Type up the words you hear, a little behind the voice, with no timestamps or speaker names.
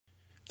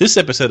This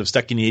episode of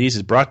Stuck in the 80s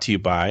is brought to you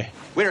by...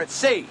 We're at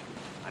sea,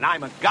 and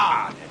I'm a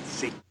god at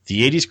sea.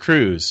 The 80s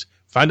Cruise.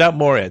 Find out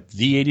more at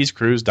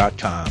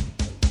the80scruise.com.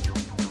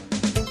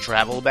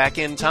 Travel back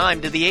in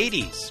time to the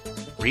 80s,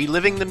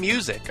 reliving the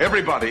music.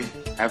 Everybody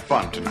have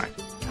fun tonight.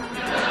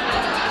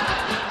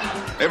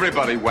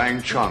 Everybody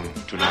Wang Chung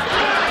tonight.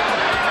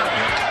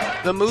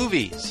 The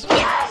movies.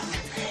 Yes!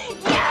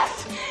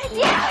 Yes!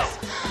 Yes!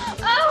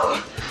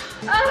 Oh!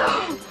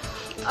 Oh!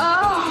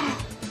 Oh!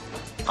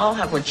 I'll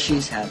have what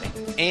she's having.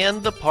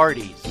 And the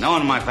parties. No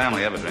one in my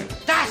family ever drinks.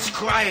 That's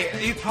great.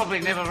 You probably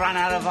never run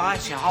out of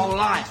ice your whole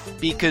life.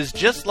 Because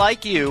just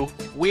like you,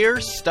 we're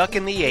stuck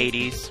in the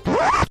 80s.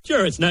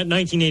 Sure, it's not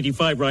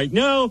 1985 right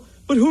now,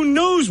 but who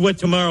knows what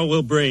tomorrow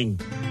will bring.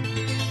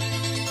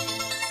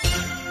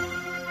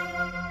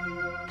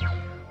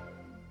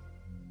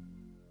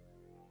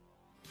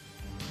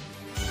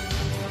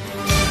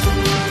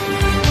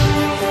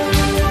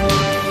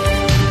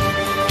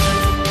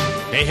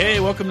 Hey,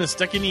 welcome to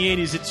Stuck in the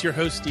 80s. It's your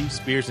host, Steve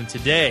Spears, and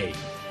today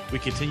we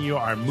continue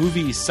our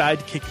movie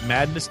Sidekick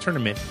Madness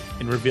tournament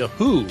and reveal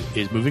who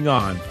is moving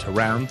on to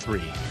round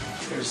 3.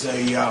 There's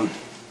a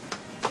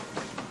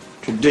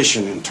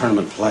tradition in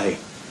tournament play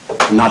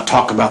to not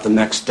talk about the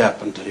next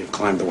step until you've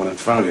climbed the one in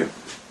front of you.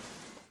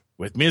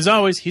 With me, as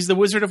always, he's the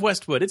Wizard of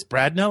Westwood. It's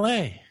Brad in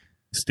L.A.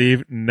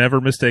 Steve, never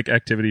mistake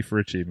activity for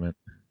achievement.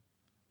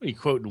 Are you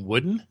quoting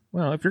Wooden?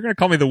 Well, if you're going to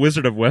call me the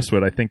Wizard of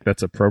Westwood, I think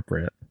that's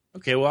appropriate.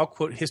 Okay, well, I'll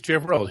quote History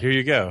of World. Here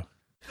you go.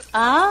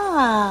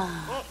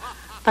 Ah,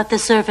 but the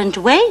servant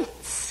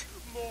waits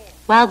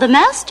while the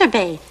master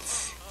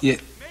baits. Yeah.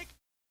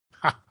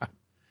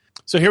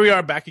 So here we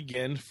are back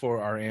again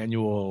for our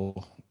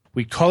annual,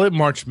 we call it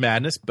March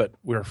Madness, but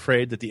we're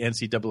afraid that the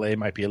NCAA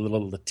might be a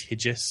little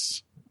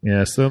litigious.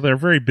 Yeah, so they're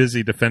very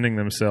busy defending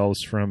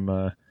themselves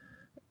from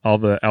all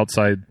the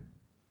outside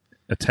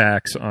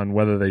attacks on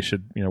whether they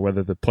should,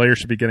 whether the players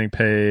should be getting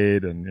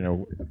paid, and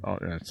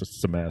it's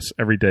just a mess.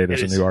 Every day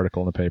there's a new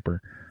article in the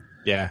paper.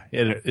 Yeah,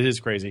 it is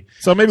crazy.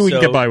 So maybe we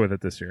can get by with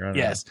it this year. I don't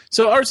know.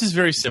 So ours is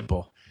very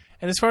simple,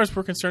 and as far as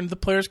we're concerned, the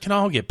players can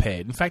all get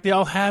paid. In fact, they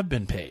all have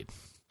been paid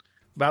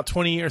about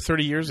 20 or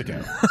 30 years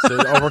ago. So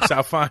it all works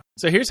out fine.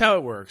 So here's how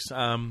it works.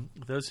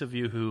 Those of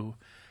you who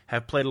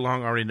have played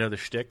along already know the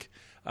shtick.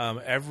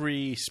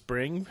 Every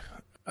spring,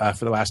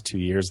 for the last 2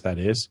 years, that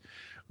is,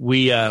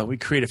 we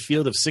create a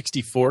field of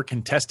 64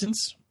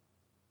 contestants,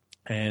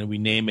 and we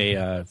name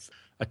a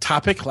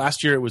topic.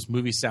 Last year it was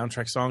movie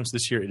soundtrack songs.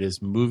 This year it is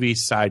movie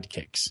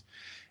sidekicks.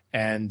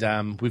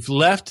 And we've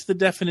left the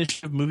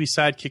definition of movie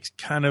sidekicks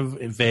kind of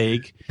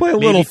vague. Play a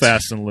little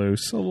fast and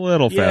loose.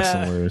 Fast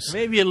and loose.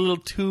 Maybe a little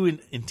too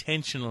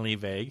intentionally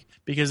vague,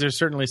 because there's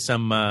certainly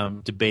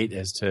some debate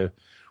as to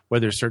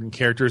whether certain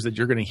characters that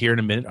you're going to hear in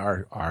a minute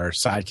are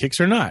sidekicks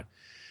or not.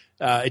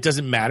 It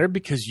doesn't matter,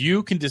 because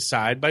you can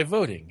decide by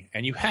voting,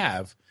 and you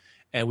have.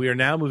 And we are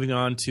now moving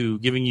on to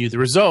giving you the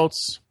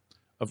results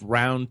of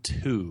round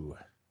 2.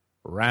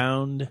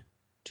 Round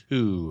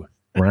 2.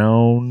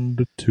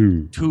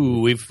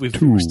 We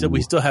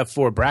still have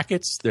 4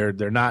 brackets. They're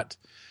not.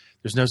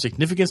 There's no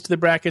significance to the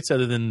brackets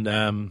other than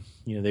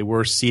they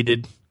were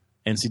seeded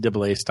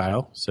NCAA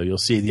style. So you'll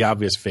see the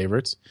obvious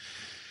favorites.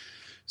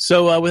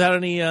 So without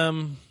any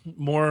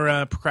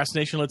more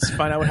procrastination, let's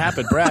find out what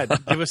happened. Brad,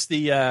 give us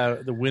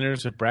the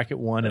winners of bracket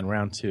 1 and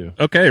round 2.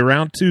 Okay,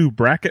 round 2,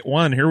 bracket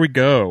 1. Here we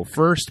go.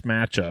 First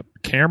matchup: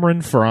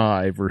 Cameron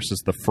Fry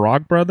versus the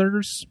Frog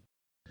Brothers.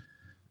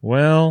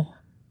 Well,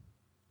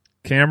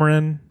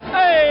 Cameron,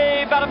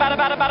 hey, swing,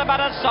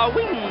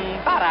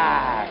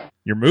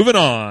 you're moving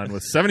on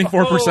with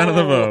 74% of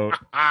the vote.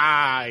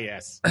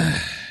 Yes.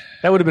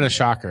 That would have been a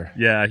shocker.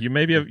 Yeah, you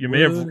may have.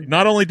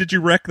 Not only did you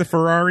wreck the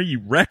Ferrari,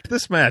 you wrecked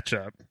this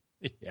matchup.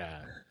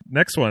 Yeah.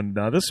 Next one.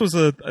 Now this was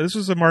a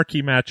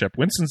marquee matchup.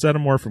 Winston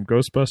Zeddemore from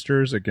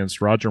Ghostbusters against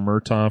Roger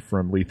Murtaugh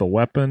from Lethal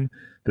Weapon.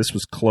 This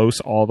was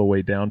close all the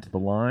way down to the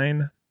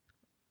line.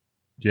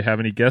 Do you have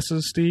any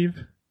guesses,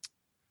 Steve?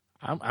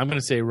 I'm going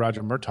to say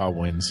Roger Murtaugh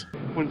wins.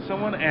 When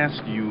someone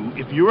asks you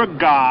if you're a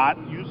god,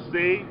 you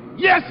say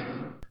yes.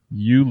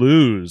 You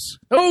lose.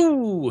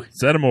 Oh,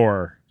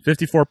 Zeddemore.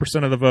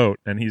 54% of the vote,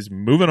 and he's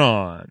moving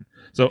on.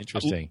 So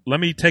interesting. Let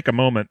me take a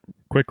moment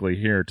quickly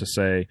here to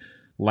say,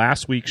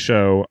 last week's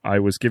show, I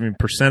was giving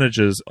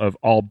percentages of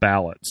all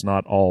ballots,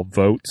 not all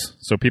votes.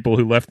 So people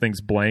who left things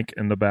blank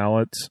in the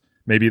ballots,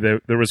 maybe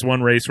there was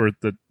one race where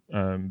the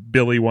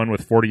Billy won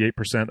with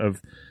 48%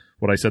 of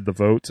what I said the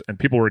votes, and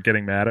people were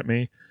getting mad at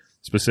me,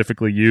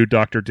 specifically you,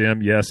 Dr.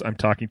 Dim. Yes, I'm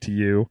talking to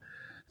you.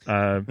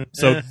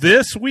 So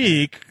this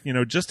week,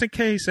 just in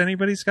case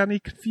anybody's got any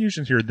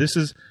confusion here, this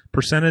is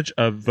percentage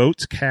of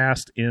votes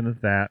cast in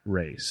that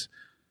race.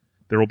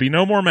 There will be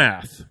no more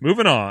math.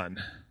 Moving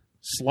on.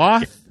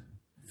 Sloth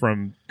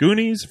from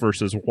Goonies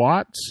versus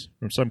Watts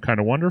from Some Kind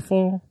of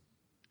Wonderful.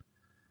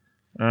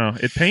 Oh,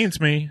 it pains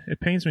me.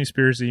 It pains me,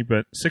 Spearsy,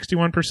 but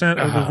 61%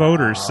 of the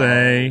voters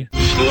say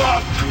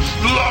Sloth,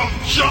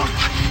 love junk.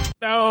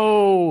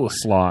 No.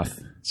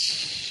 Sloth.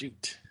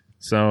 Shoot.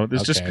 So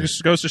this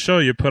just goes to show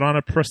you, put on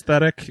a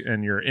prosthetic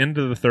and you're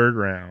into the third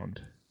round.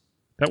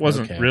 That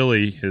wasn't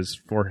really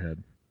his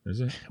forehead, is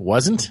it? It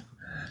wasn't?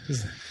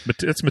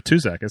 It's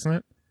Matuzak, isn't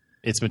it?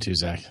 It's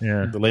Matuzak.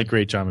 Yeah. The late,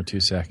 great John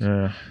Matuzak.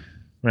 Yeah.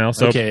 Well,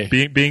 so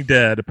being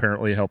dead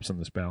apparently helps in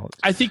this balance.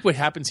 I think what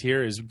happens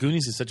here is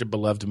Goonies is such a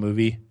beloved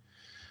movie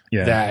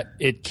that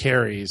it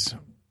carries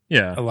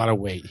a lot of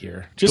weight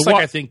here. Just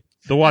I think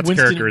the Watts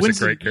character is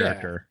a great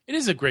character. Yeah, it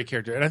is a great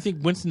character. And I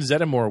think Winston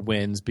Zeddemore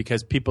wins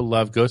because people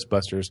love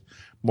Ghostbusters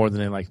more than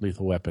they like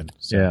Lethal Weapon.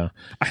 So. Yeah.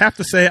 I have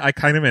to say, I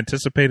kind of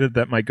anticipated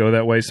that might go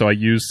that way, so I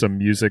used some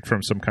music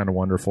from Some Kind of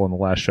Wonderful in the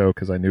last show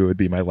because I knew it would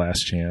be my last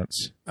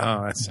chance.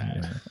 Oh, that's sad.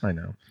 Yeah, I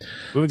know.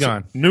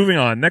 Moving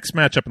on. Next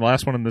matchup, and the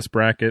last one in this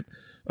bracket,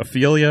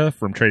 Ophelia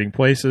from Trading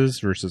Places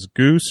versus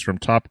Goose from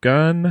Top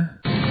Gun.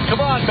 Come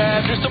on,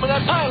 man. Do some of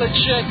that pilot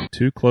shit.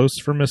 Too close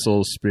for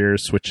missiles,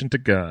 Spears switching to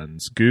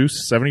guns.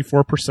 Goose,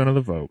 74% of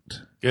the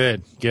vote.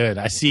 Good.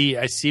 I see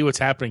what's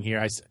happening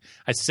here.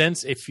 I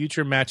sense a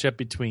future matchup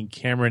between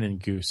Cameron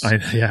and Goose.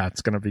 Yeah,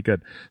 it's going to be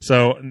good.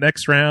 So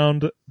next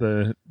round,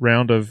 that's a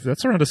round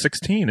of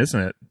 16,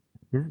 isn't it?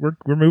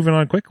 We're moving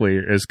on quickly.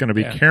 It's going to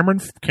be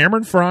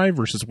Cameron Fry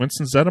versus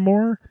Winston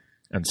Zeddemore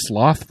and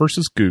Sloth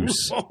versus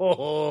Goose.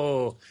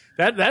 Oh,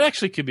 that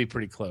actually could be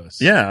pretty close.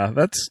 Yeah,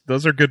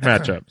 those are good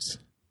matchups.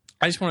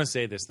 I just want to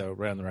say this, though,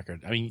 right on the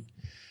record. I mean,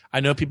 I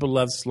know people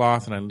love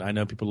Sloth, and I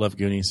know people love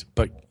Goonies,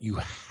 but you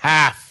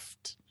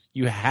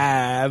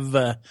have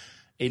a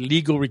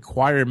legal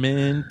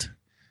requirement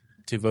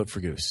to vote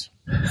for Goose.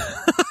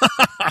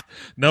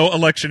 No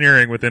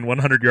electioneering within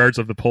 100 yards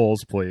of the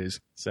polls, please.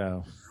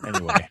 So,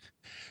 anyway.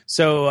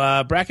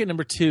 Bracket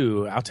number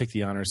 2, I'll take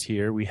the honors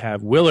here. We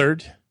have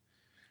Willard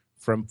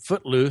from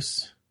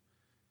Footloose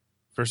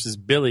versus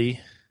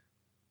Billy.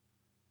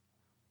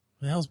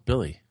 Who the hell's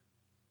Billy?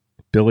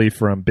 Billy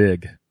from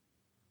Big.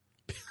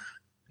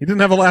 He didn't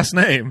have a last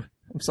name.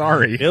 I'm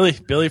sorry.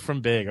 Billy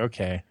from Big.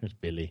 Okay. There's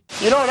Billy.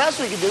 You know what else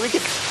we could do? We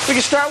could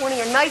start one of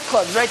your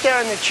nightclubs right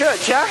there in the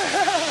church,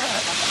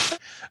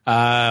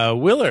 huh?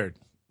 Willard,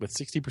 with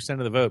 60%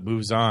 of the vote,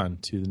 moves on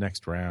to the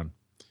next round.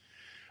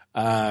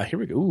 Here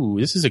we go. Ooh,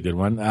 this is a good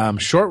one.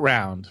 Short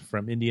round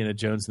from Indiana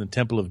Jones and the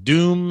Temple of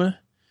Doom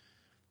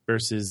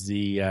versus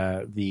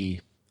the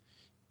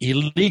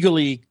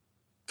illegally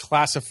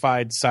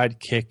classified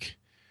sidekick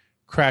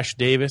Crash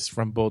Davis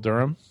from Bull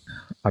Durham.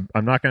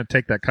 I'm not going to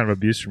take that kind of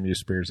abuse from you,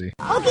 Spearsy.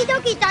 Okie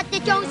dokie,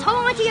 Dr. Jones.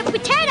 Hold on to your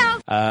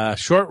potato.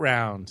 Short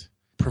round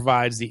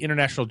provides the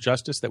international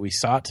justice that we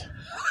sought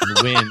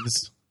and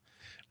wins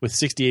with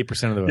 68%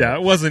 of the vote. Yeah,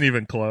 it wasn't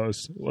even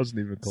close.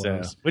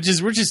 So,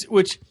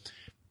 which,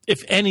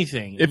 if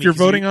anything, if you're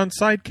voting on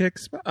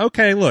sidekicks,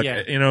 okay, look,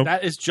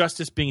 that is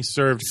justice being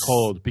served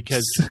cold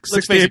because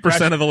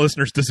 68% of the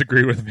listeners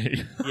disagree with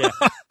me. Yeah,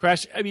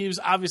 Crash. I mean, it was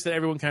obvious that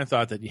everyone kind of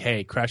thought that,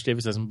 hey, Crash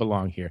Davis doesn't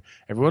belong here.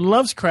 Everyone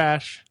loves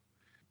Crash,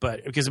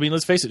 but because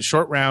let's face it,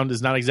 Short Round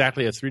is not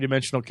exactly a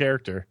 3-dimensional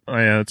character. Oh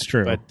yeah, that's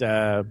true. But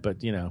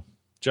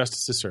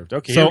justice is served.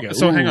 Okay, so here we go.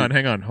 So hang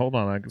on, hold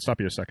on. I can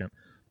stop you a second.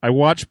 I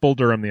watched Bull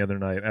Durham the other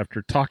night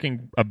after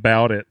talking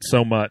about it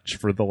so much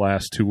for the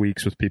last 2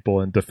 weeks with people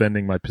and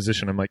defending my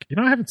position. I'm like,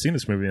 I haven't seen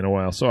this movie in a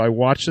while. So I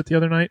watched it the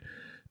other night.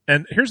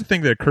 And here's the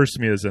thing that occurs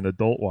to me as an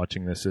adult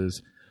watching this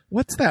is,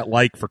 what's that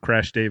like for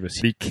Crash Davis?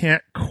 He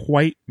can't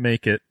quite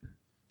make it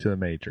to the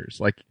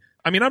majors.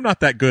 I'm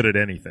not that good at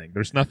anything.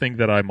 There's nothing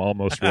that I'm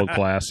almost world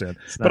class in.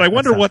 But I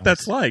wonder what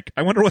that's like.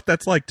 I wonder what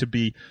that's like to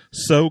be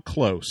so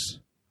close.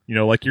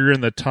 You're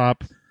in the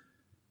top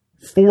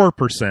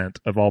 4%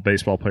 of all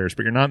baseball players,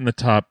 but you're not in the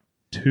top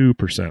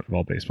 2% of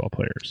all baseball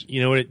players. You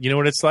know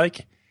what it's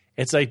like?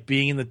 It's like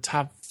being in the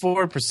top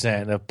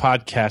 4% of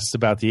podcasts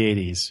about the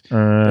 80s,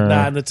 but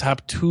not in the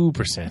top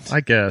 2%. I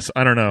guess.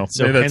 I don't know.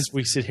 So hence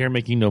we sit here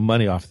making no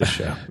money off the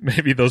show.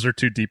 Maybe those are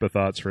too deep of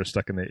thoughts for a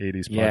Stuck in the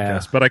 80s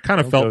podcast. But I kind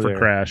of felt for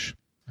Crash.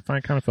 I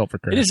kind of felt for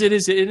Crash. It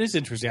is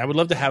interesting. I would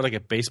love to have a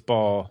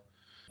baseball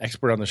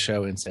expert on the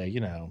show and say,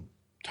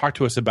 talk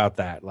to us about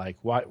that.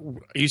 Why are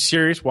you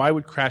serious? Why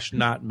would Crash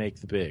not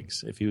make the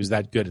bigs if he was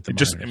that good at the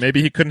minors?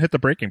 Maybe he couldn't hit the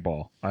breaking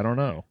ball. I don't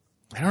know.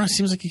 It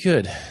seems like he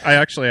could. I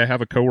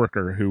have a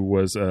coworker who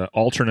was an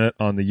alternate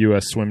on the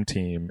U.S. swim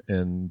team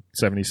in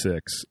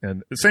 '76,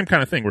 and the same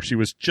kind of thing where she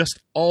was just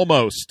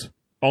almost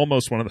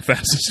one of the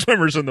fastest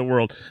swimmers in the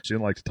world. She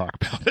didn't like to talk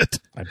about it.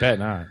 I bet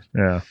not.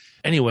 Yeah.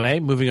 Anyway,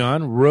 moving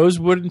on.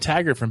 Rosewood and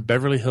Taggart from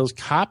Beverly Hills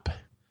Cop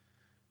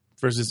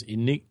versus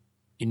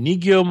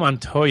Inigo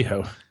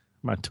Montoya.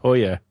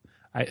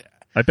 I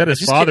bet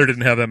his father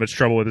didn't have that much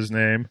trouble with his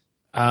name.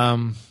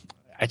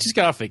 I just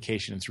got off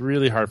vacation. It's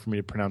really hard for me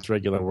to pronounce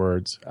regular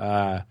words.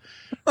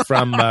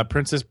 From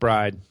Princess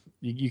Bride.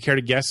 You care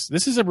to guess?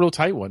 This is a real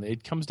tight one.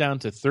 It comes down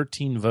to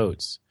 13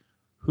 votes.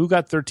 Who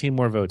got 13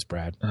 more votes,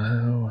 Brad?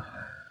 Oh,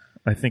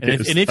 I think.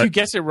 And if you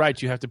guess it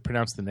right, you have to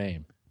pronounce the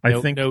name.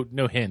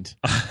 No hint.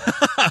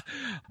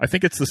 I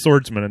think it's the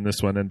swordsman in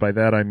this one, and by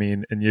that I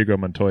mean Inigo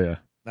Montoya.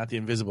 Not the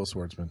invisible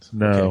swordsman.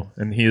 No, okay.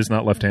 And he is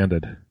not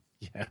left-handed.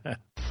 Yeah. Don't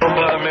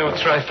bother me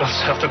with trifles.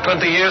 After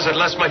 20 years, at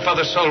last my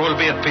father's soul will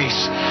be at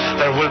peace.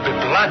 There will be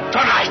blood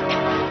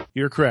tonight.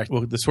 You're correct.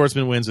 Well, the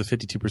swordsman wins with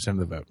 52% of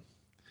the vote.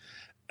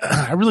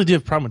 I really do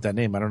have a problem with that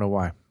name. I don't know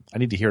why. I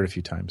need to hear it a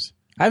few times.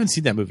 I haven't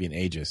seen that movie in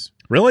ages.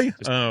 Really?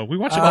 We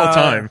watch it all the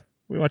time.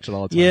 We watch it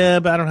all the time. Yeah,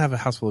 but I don't have a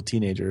house full of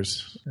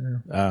teenagers.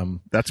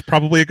 That's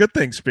probably a good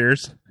thing,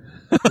 Spears.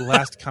 The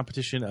last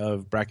competition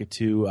of bracket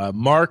 2,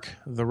 Mark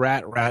the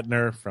Rat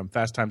Ratner from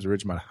Fast Times at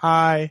Ridgemont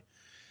High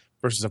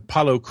versus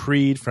Apollo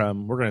Creed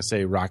from, we're going to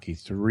say, Rocky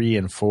 3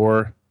 and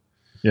 4.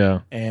 Yeah.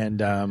 And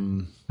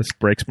this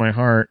breaks my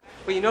heart.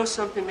 Well, you know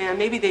something, man?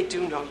 Maybe they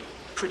do know you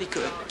pretty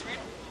good.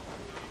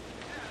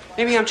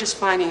 Maybe I'm just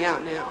finding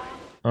out now.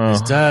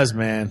 This does,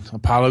 man.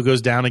 Apollo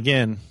goes down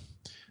again.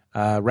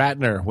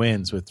 Ratner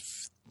wins with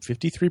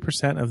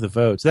 53% of the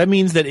vote. So that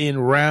means that in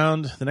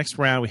the next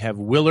round, we have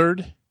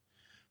Willard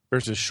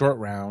versus Short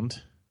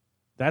Round.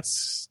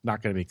 That's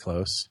not going to be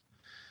close.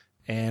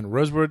 And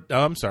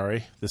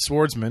the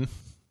Swordsman.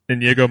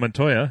 Inigo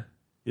Montoya.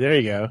 There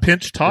you go.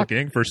 Pinch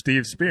talking for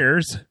Steve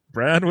Spears.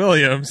 Brad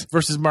Williams.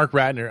 Versus Mark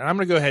Ratner. I'm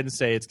going to go ahead and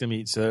say it's going to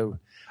be, so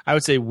I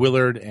would say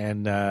Willard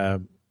and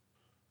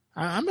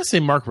I'm going to say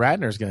Mark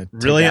Ratner is going to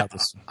take out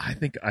this. I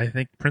think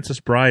Princess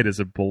Bride is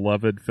a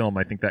beloved film.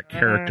 I think that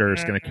character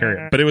is going to carry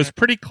it. But it was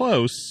pretty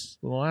close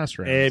in the last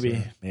round.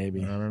 Maybe. I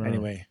don't know.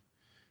 Anyway.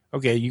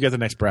 Okay, you got the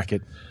next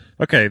bracket.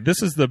 Okay,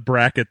 this is the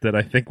bracket that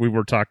I think we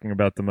were talking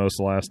about the most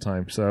last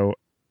time. So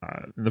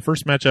in the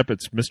first matchup,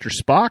 it's Mr.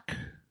 Spock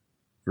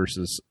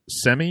versus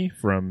Semi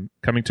from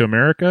Coming to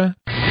America.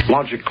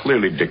 Logic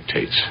clearly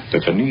dictates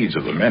that the needs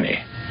of the many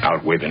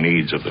outweigh the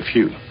needs of the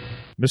few.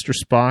 Mr.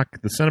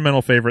 Spock, the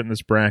sentimental favorite in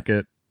this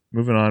bracket,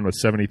 moving on with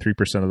 73%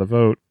 of the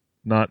vote.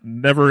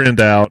 Never in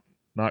doubt,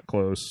 not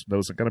close. That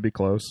wasn't going to be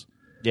close.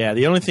 Yeah,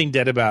 the only thing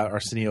dead about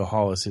Arsenio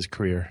Hall is his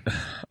career.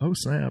 Oh,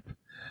 snap.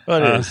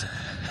 Well, it is.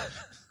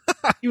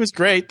 He was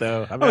great,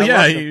 though.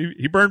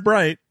 He burned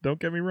bright. Don't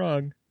get me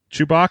wrong.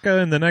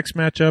 Chewbacca in the next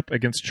matchup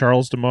against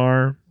Charles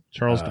DeMar.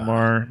 Charles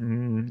DeMar,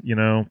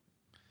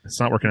 it's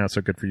not working out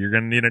so good for you. You're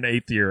going to need an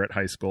 8th year at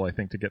high school, I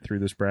think, to get through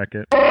this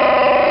bracket.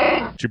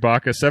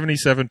 Chewbacca,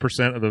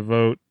 77% of the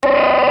vote.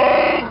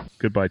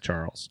 Goodbye,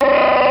 Charles.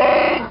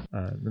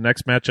 The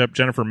next matchup,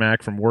 Jennifer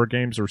Mack from War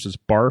Games versus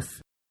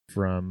Barf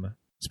from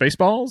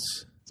Spaceballs.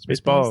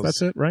 Spaceballs.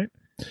 That's it, right?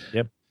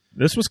 Yep.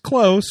 This was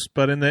close,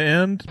 but in the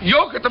end,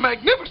 Yoga the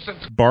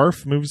Magnificent.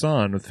 Barf moves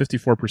on with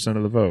 54%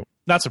 of the vote.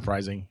 Not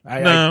surprising.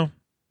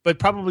 But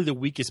probably the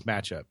weakest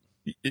matchup.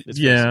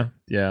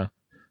 Yeah.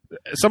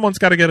 Someone's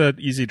got to get an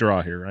easy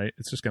draw here, right?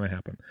 It's just going to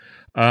happen.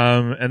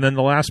 And then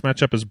the last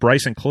matchup is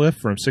Bryce and Cliff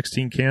from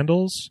 16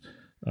 Candles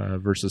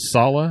versus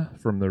Sala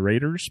from the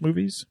Raiders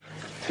movies.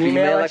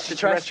 Female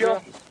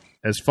extraterrestrial?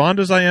 As fond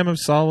as I am of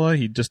Sala,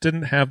 he just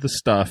didn't have the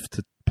stuff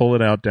to pull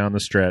it out down the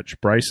stretch.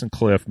 Bryce and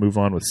Cliff move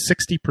on with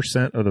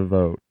 60% of the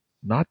vote.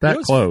 Not that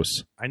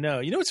close. I know.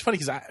 You know what's funny?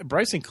 Because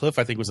Bryce and Cliff,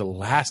 I think, was the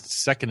last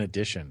second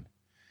edition.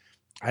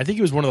 I think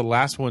it was one of the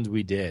last ones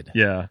we did.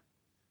 Yeah.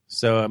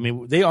 So, I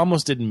mean, they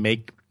almost didn't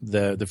make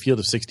the field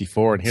of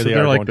 64, and here they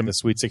are going to the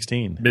Sweet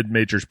 16.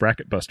 Mid-majors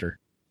bracket buster.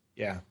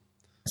 Yeah.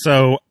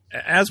 So,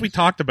 as we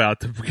talked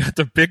about, we got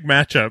the big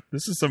matchup.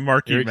 This is a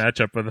marquee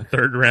matchup of the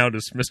third round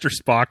is Mr.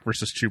 Spock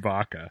versus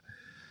Chewbacca.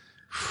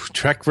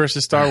 Trek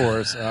versus Star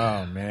Wars.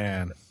 Oh,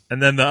 man.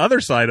 And then the other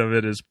side of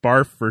it is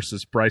Barf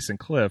versus Bryce and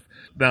Cliff.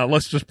 Now,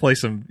 let's just play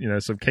some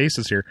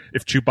cases here.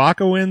 If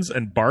Chewbacca wins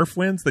and Barf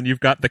wins, then you've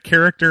got the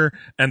character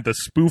and the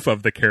spoof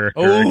of the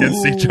character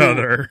against each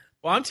other.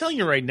 Well, I'm telling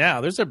you right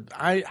now,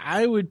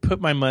 I would put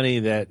my money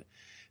that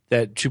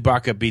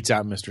Chewbacca beats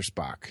out Mr.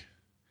 Spock.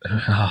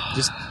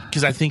 Just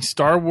because I think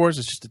Star Wars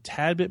is just a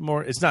tad bit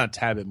more. It's not a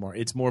tad bit more.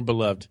 It's more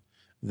beloved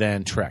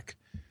than Trek.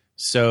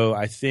 So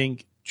I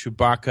think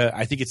Chewbacca.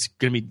 I think it's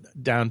going to be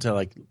down to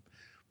like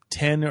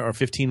 10 or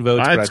 15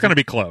 votes. It's going to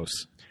be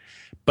close.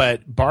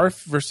 But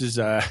Barf versus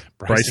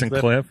Bryce and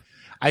Cliff.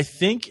 I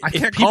think I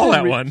can't call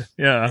that one.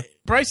 Yeah,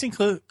 Bryce and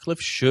Cliff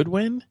should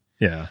win.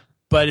 Yeah.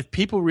 But if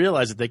people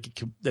realize that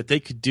they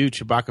could do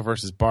Chewbacca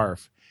versus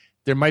Barf,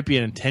 there might be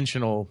an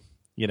intentional,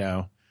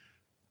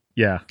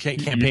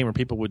 campaign where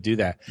people would do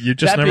that. You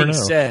just never know. That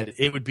being said,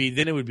 it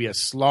would be a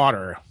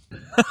slaughter.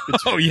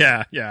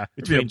 Yeah.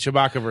 Between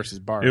Chewbacca versus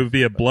Barf. It would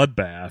be a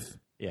bloodbath.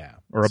 Yeah.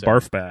 Or a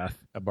barf bath.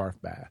 A barf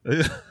bath.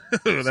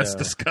 That's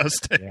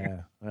disgusting.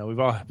 Yeah. Well, we've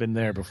all been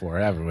there before,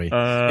 haven't we?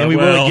 And we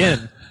will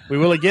again. We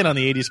will again on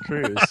the 80s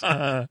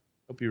cruise.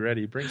 Hope you're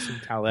ready. Bring some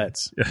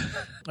towelettes.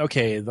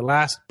 Okay, the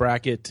last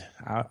bracket.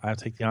 I'll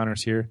take the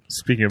honors here.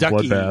 Speaking of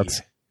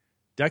bloodbaths.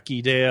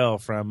 Ducky Dale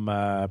from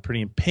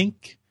Pretty in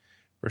Pink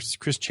versus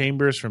Chris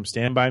Chambers from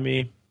Stand By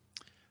Me.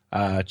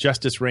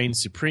 Justice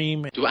reigns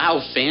supreme. Do I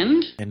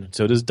offend? And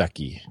so does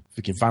Ducky.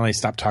 We can finally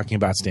stop talking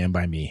about Stand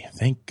By Me.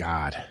 Thank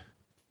God.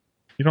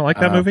 You don't like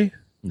that movie?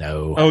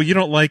 No. Oh, you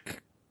don't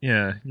like...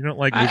 Yeah, you don't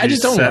like movies I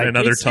just don't set like in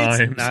other times.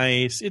 It's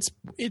nice.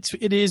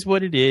 It is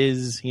what it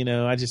is.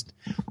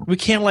 We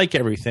can't like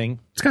everything.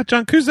 It's got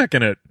John Cusack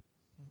in it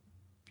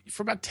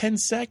for about 10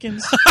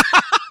 seconds.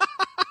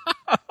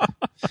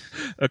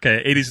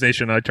 Okay, 80s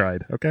Nation. I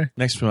tried. Okay.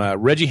 Next one,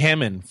 Reggie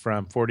Hammond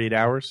from 48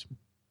 Hours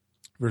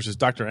versus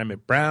Dr.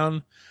 Emmett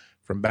Brown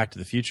from Back to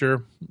the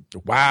Future.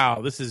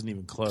 Wow, this isn't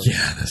even close.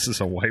 Yeah, this is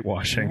a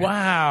whitewashing.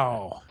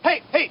 Wow.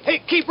 Hey,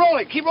 keep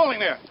rolling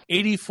there.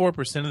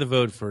 84% of the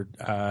vote for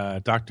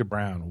Dr.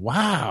 Brown.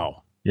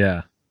 Wow.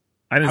 Yeah.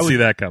 I didn't see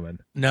that coming.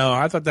 No,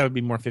 I thought that would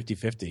be more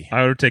 50-50. I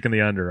would have taken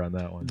the under on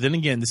that one. Then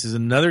again, this is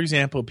another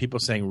example of people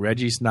saying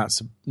Reggie's not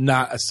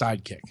a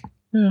sidekick.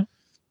 Yeah.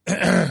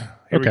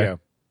 Here we go.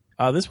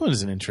 This one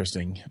is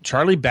interesting.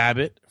 Charlie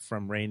Babbitt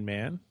from Rain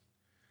Man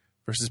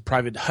versus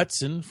Private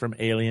Hudson from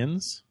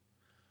Aliens.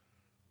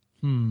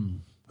 Who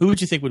would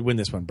you think would win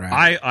this one, Brad?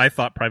 I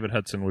thought Private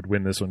Hudson would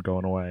win this one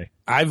going away.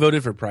 I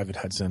voted for Private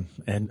Hudson,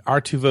 and our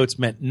 2 votes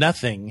meant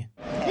nothing.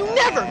 You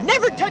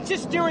never touch the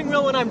steering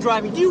wheel when I'm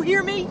driving. Do you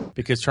hear me?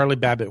 Because Charlie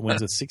Babbitt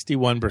wins with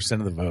 61%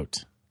 of the vote.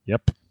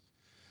 Yep.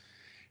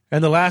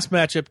 And the last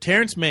matchup,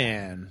 Terrence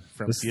Mann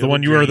from This is Field the one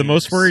of you are the Dreams.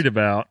 most worried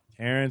about.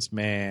 Terrence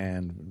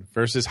Mann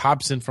versus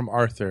Hobson from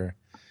Arthur.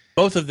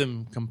 Both of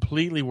them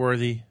completely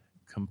worthy.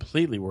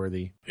 Completely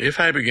worthy. If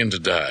I begin to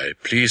die,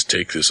 please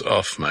take this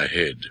off my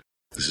head.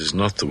 This is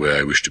not the way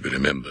I wish to be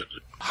remembered.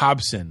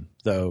 Hobson,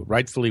 though,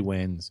 rightfully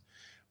wins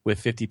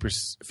with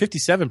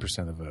 57%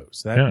 of the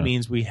votes. That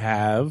means we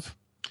have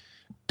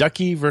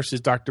Ducky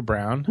versus Dr.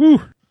 Brown.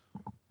 Whew.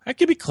 That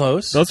could be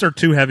close. Those are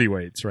 2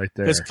 heavyweights right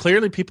there. Because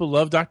clearly people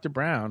love Dr.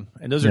 Brown,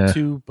 and those are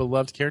 2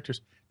 beloved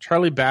characters.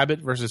 Charlie Babbitt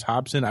versus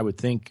Hobson, I would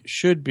think,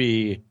 should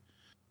be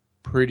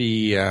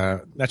pretty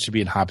that should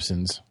be in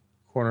Hobson's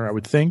corner, I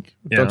would think.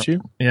 Don't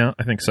you? Yeah,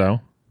 I think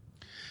so.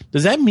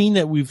 Does that mean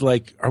that we've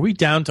are we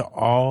down to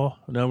all?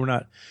 No, we're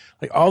not.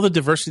 All the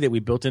diversity that we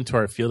built into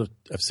our field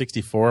of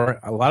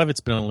 64, a lot of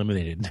it's been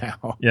eliminated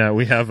now. Yeah,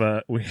 we've got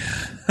a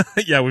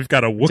Wookiee. We've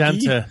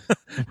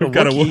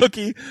got a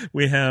Wookiee.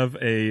 We have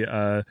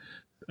a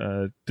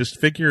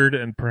disfigured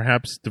and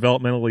perhaps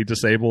developmentally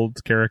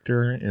disabled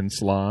character in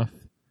Sloth.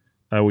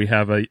 We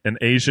have an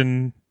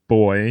Asian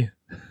boy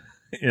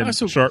in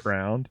Short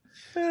Round.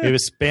 We have a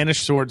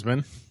Spanish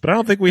swordsman. But I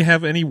don't think we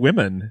have any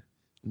women.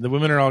 The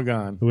women are all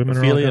gone. Ophelia are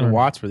all gone. And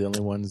Watts were the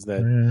only ones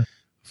that... Yeah.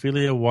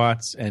 Ophelia,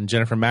 Watts, and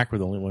Jennifer Mack were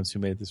the only ones who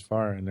made it this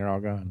far, and they're all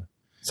gone.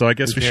 So I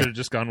guess we should have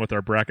just gone with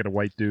our bracket of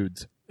white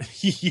dudes.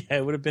 Yeah,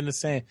 it would have been the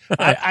same.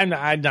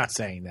 I'm not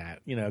saying that.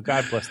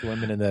 God bless the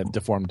women and the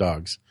deformed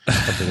dogs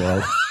of the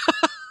world.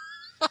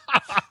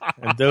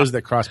 And those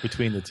that cross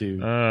between the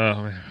two.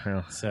 Oh,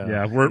 well, so,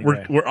 yeah.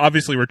 We're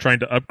obviously trying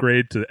to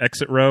upgrade to the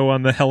exit row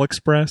on the Hell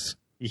Express.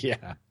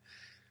 Yeah,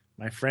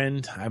 my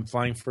friend, I'm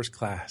flying first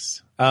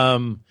class.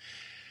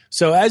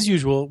 So as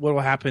usual, what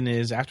will happen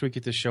is after we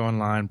get this show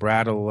online,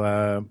 Brad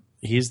will.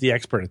 He's the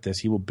expert at this.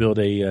 He will build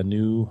a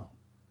new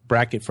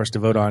bracket for us to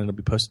vote on. It'll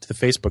be posted to the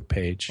Facebook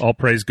page. All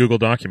praise Google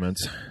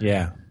Documents.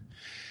 Yeah.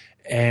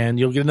 And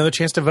you'll get another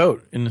chance to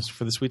vote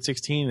for the Sweet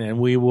 16, and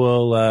we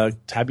will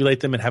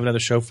tabulate them and have another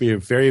show for you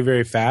very,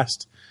 very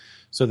fast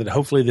so that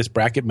hopefully this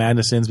bracket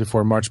madness ends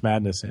before March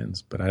Madness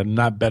ends. But I'm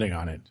not betting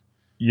on it.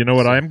 You know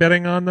what I'm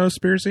betting on, though,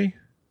 Spearsy?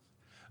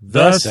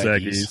 The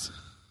Seggies.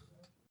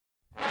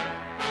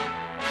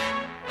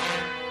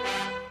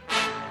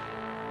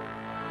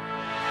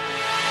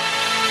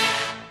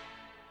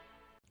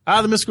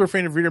 The Mystical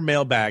Refrain of Reader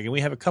mailbag, and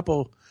we have a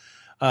couple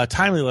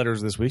timely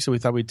letters this week, so we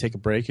thought we'd take a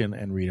break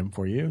and read them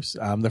for you.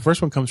 The first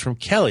one comes from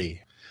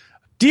Kelly.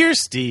 Dear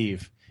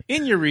Steve,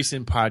 in your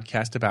recent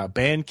podcast about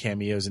band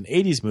cameos in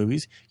 80s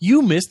movies,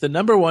 you missed the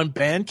 #1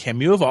 band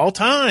cameo of all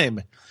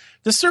time,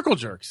 the Circle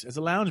Jerks as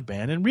a lounge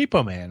band in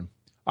Repo Man.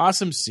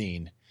 Awesome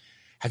scene.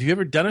 Have you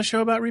ever done a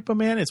show about Repo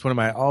Man? It's one of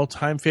my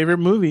all-time favorite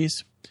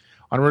movies.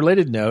 On a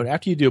related note,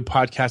 after you do a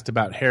podcast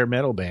about hair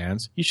metal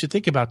bands, you should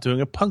think about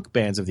doing a punk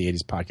bands of the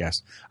 80s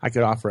podcast. I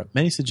could offer up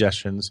many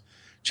suggestions.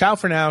 Ciao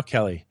for now,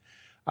 Kelly.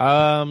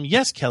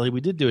 Yes, Kelly,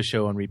 we did do a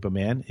show on Repo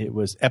Man. It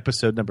was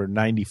episode number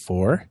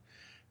 94,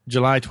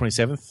 July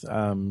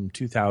 27th,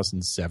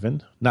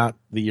 2007. Not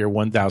the year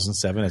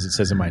 1007, as it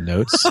says in my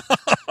notes.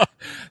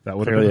 That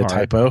would have been a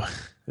typo.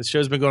 This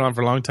show's been going on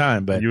for a long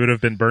time, but you would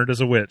have been burned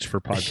as a witch for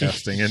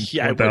podcasting in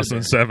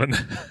 2007.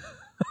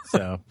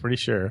 So pretty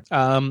sure.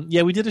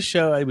 Yeah, we did a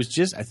show. I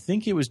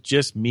think it was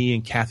just me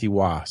and Kathy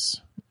Wass,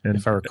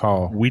 if I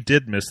recall. We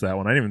did miss that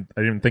one. I didn't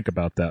even think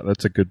about that.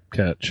 That's a good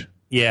catch.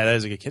 Yeah, that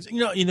is a good catch.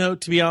 You know,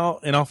 to be in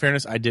all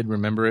fairness, I did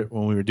remember it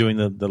when we were doing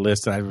the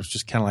list, and I was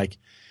just kind of like,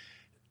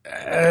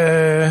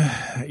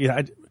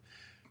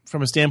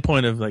 from a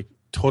standpoint of like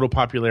total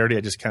popularity,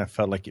 I just kind of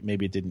felt like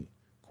maybe it didn't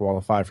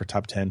qualify for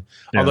top 10.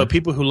 Yeah. Although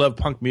people who love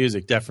punk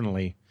music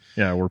definitely.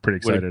 Yeah, we're pretty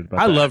excited about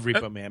that. I love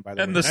Repo Man, by the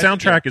way. And the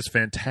soundtrack is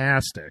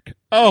fantastic.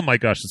 Oh my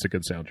gosh, it's a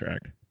good soundtrack.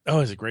 Oh,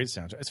 it's a great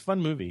soundtrack. It's a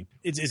fun movie.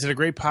 Is it a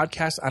great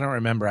podcast? I don't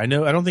remember. I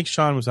don't think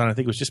Sean was on. I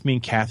think it was just me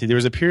and Kathy. There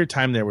was a period of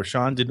time there where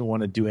Sean didn't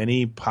want to do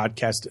any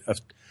podcast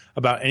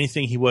about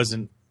anything he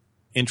wasn't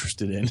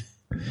interested in.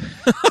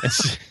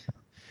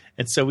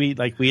 and so we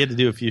had to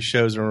do a few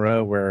shows in a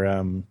row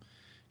where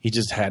he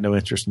just had no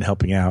interest in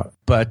helping out.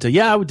 But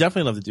I would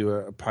definitely love to do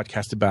a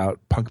podcast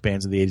about punk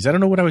bands of the 80s. I don't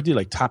know what I would do,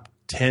 like top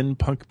 10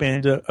 punk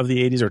band of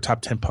the 80s or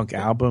top 10 punk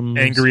albums.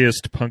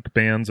 Angriest punk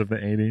bands of the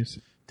 80s.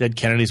 Dead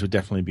Kennedys would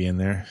definitely be in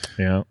there.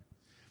 Yeah.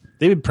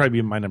 They would probably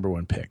be my number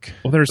one pick.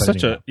 Well, there's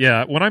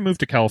when I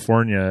moved to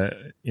California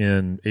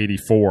in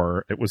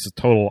 '84, it was a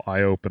total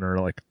eye opener.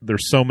 Like,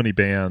 there's so many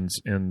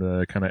bands in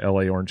the kind of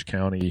LA Orange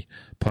County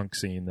punk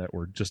scene that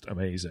were just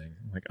amazing.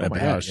 Like, oh my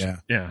gosh,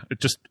 yeah.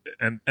 It just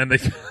and they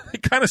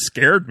kind of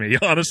scared me,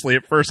 honestly.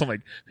 At first, I'm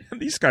like, man,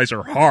 these guys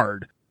are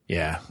hard.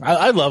 Yeah,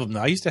 I love them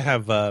though. I used to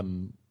have, I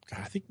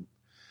think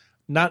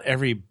not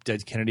every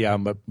Dead Kennedy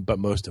album, but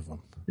most of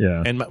them.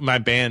 Yeah, and my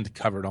band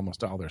covered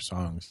almost all their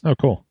songs. Oh,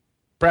 cool.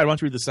 Brad, why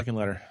don't you read the second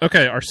letter?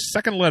 Okay, our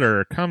second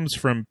letter comes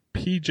from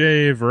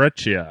PJ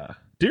Varecchia.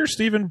 Dear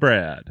Steve and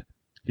Brad,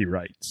 he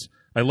writes,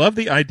 I love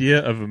the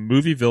idea of a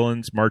movie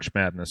villains March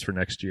Madness for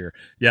next year.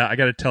 Yeah, I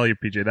got to tell you,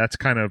 PJ, that's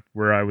kind of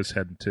where I was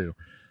heading to.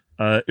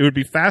 It would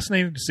be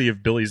fascinating to see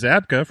if Billy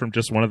Zabka from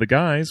Just One of the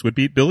Guys would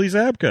beat Billy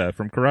Zabka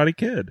from Karate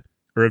Kid,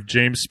 or if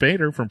James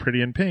Spader from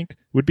Pretty in Pink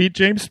would beat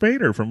James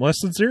Spader from Less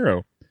Than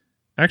Zero.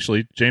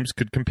 Actually, James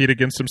could compete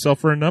against himself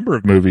for a number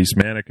of movies,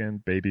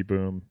 Mannequin, Baby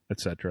Boom,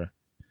 etc.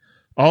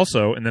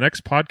 Also, in the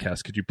next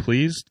podcast, could you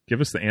please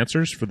give us the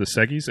answers for the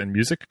Seggies and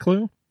Music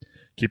Clue?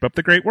 Keep up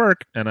the great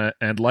work,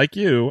 and like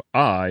you,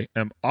 I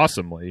am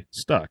awesomely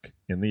stuck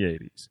in the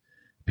 80s.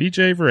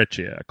 PJ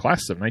Varecchia,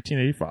 class of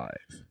 1985.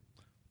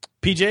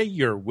 PJ,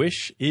 your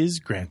wish is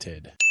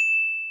granted.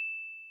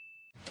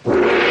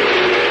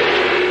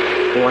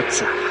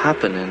 What's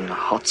happening,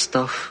 hot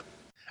stuff?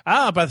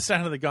 By the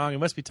sound of the gong, it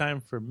must be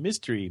time for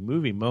Mystery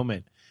Movie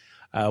Moment.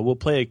 We'll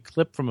play a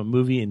clip from a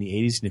movie in the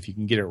 80s, and if you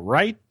can get it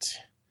right,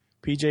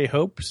 PJ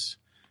hopes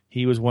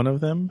he was one of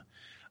them.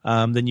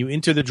 Then you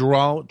enter the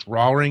drawing,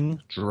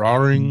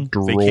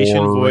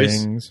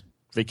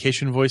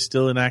 vacation voice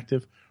still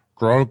inactive.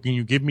 Can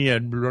you give me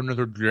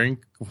another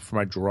drink for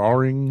my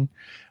drawing?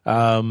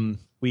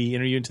 We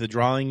enter you into the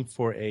drawing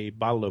for a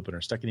bottle opener,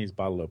 Stuck in These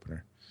bottle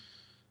opener.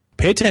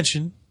 Pay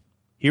attention.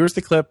 Here's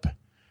the clip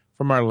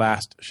from our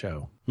last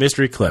show.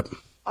 Mystery clip.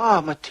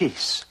 Ah,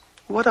 Matisse,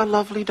 what a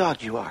lovely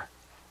dog you are.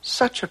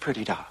 Such a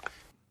pretty dog.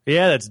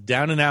 Yeah, that's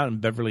Down and Out in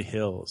Beverly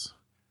Hills.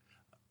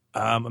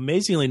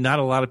 Amazingly, not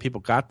a lot of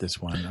people got this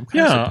one. I'm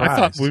kind of surprised. I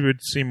thought we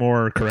would see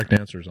more correct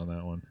answers on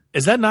that one.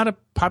 Is that not a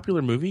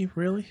popular movie,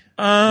 really?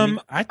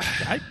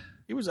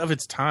 It was of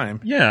its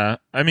time. Yeah,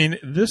 I mean,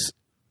 this,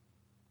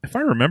 if I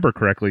remember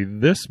correctly,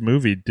 this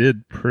movie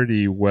did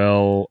pretty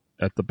well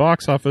at the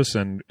box office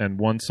and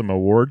won some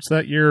awards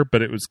that year,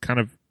 but it's kind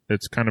of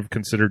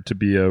considered to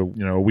be a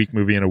weak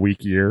movie in a weak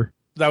year.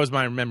 That was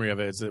my memory of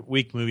it. It's a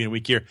weak movie in a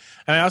weak year.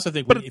 And I also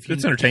think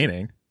it's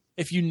entertaining.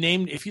 If you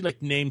name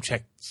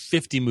check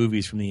 50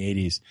 movies from the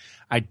 80s,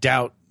 I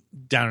doubt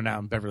Down and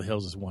Out in Beverly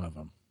Hills is one of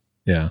them.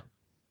 Yeah.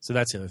 So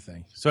that's the other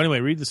thing. So anyway,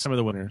 read some of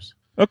the winners.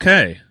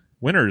 Okay.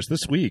 Winners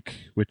this week,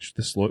 which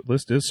this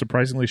list is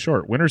surprisingly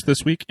short. Winners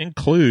this week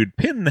include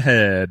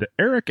Pinhead,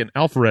 Eric in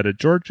Alpharetta,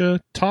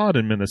 Georgia, Todd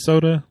in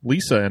Minnesota,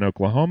 Lisa in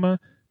Oklahoma,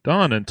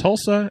 Don in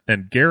Tulsa,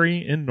 and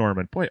Gary in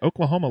Norman. Boy,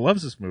 Oklahoma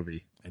loves this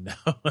movie. I know.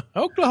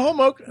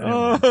 Oklahoma.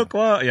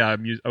 Oklahoma. Yeah,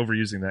 I'm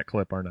overusing that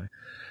clip, aren't I?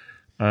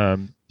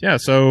 Yeah,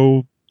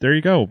 so there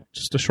you go.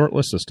 Just a short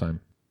list this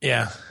time.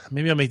 Yeah,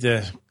 maybe I'll make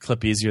the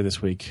clip easier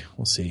this week.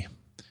 We'll see.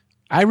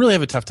 I really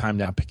have a tough time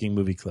now picking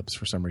movie clips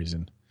for some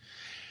reason.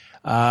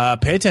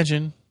 Pay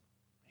attention.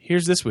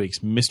 Here's this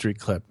week's mystery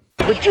clip.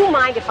 Would you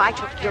mind if I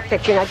took your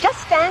picture? Now, just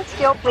stand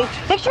still, please.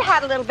 Fix your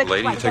hat a little bit.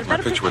 Lady, you take my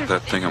picture with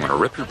that thing, I'm going to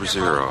rip your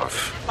brassiere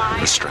off. I'm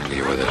going to strangle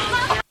you with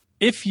it.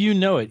 If you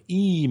know it,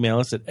 email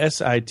us at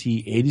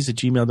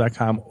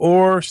sit80s@gmail.com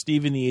or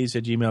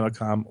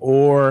steveinthe80s@gmail.com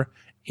or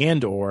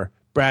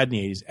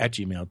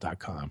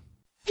bradinthe80s@gmail.com.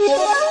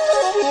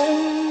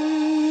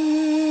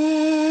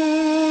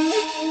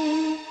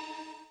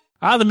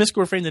 The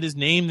mystical refrain that is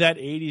Name That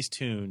 80s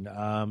Tune.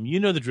 You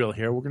know the drill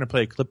here. We're going to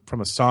play a clip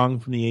from a song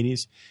from the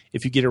 80s.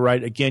 If you get it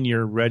right, again,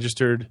 you're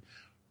registered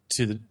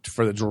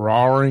for the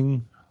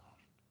drawing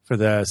for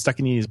the Stuck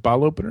in the 80s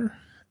bottle opener,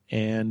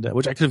 and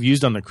which I could have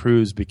used on the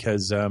cruise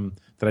because that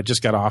I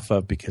just got off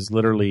of because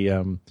literally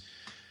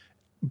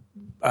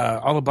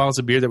all the bottles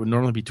of beer that would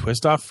normally be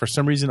twist off, for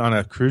some reason on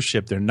a cruise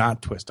ship, they're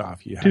not twist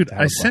off. You have Dude, to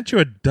have I sent you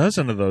a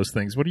dozen of those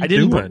things. What are you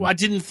doing? I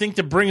didn't think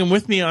to bring them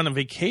with me on a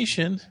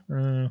vacation.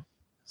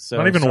 So,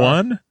 not even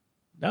one?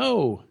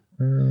 No.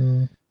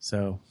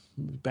 So,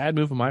 bad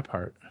move on my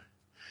part.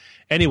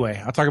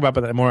 Anyway, I'll talk about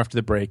that more after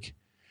the break.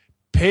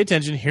 Pay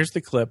attention. Here's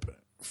the clip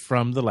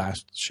from the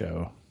last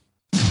show.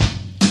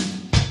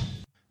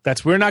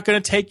 That's We're Not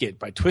Gonna Take It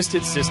by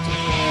Twisted Sister.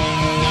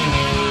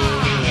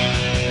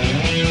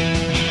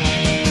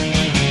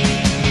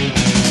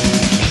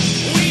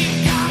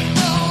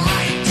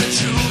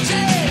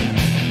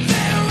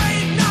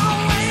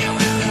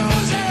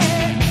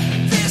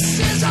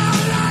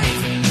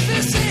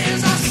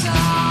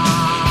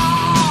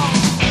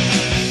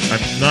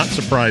 Not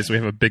surprised we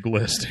have a big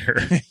list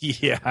here.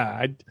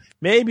 Yeah,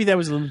 maybe that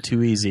was a little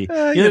too easy.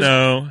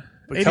 80s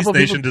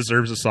Nation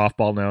deserves a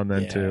softball now and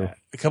then too.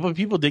 A couple of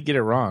people did get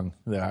it wrong,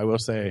 though, I will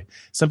say.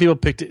 Some people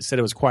said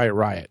it was Quiet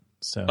Riot.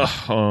 So,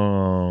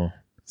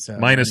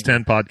 minus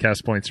 10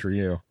 podcast points for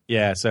you.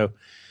 Yeah, so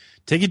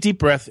take a deep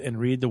breath and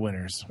read the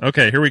winners.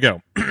 Okay, here we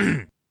go.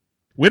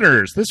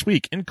 Winners this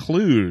week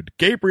include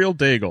Gabriel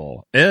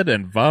Daigle, Ed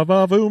and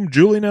Vavavoom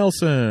Julie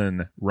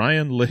Nelson,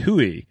 Ryan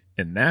Lehui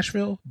in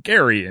Nashville,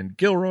 Gary in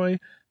Gilroy,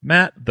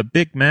 Matt the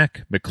Big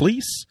Mac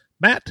McLeese,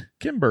 Matt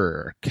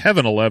Kimber,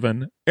 Kevin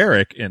 11,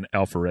 Eric in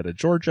Alpharetta,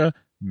 Georgia,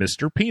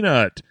 Mr.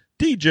 Peanut,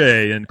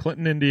 DJ in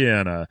Clinton,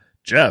 Indiana,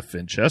 Jeff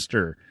in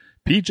Chester,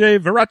 PJ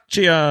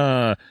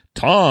Veraccia,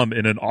 Tom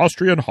in an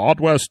Austrian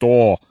hardware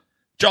store,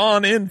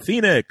 John in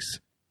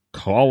Phoenix,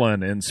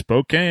 Colin in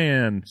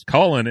Spokane.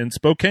 Don't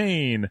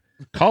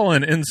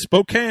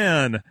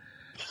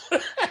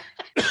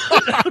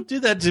do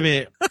that to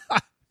me.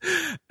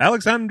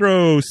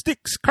 Alexandro Stix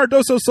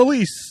Cardoso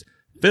Solis,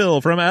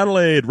 Phil from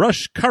Adelaide,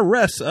 Rush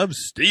Caress of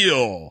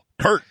Steel,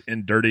 Kurt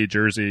in Dirty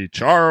Jersey,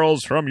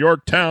 Charles from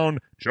Yorktown,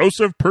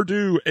 Joseph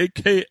Purdue,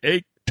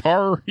 a.k.a.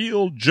 Tar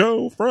Heel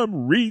Joe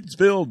from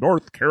Reedsville,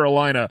 North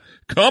Carolina.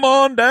 Come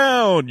on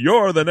down.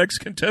 You're the next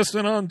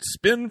contestant on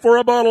Spin for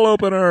a Bottle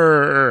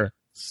Opener.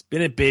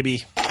 Spin it,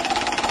 baby.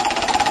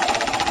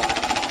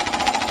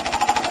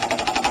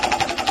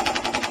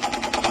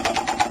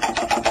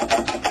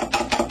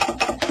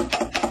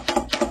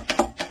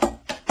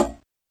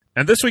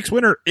 And this week's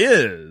winner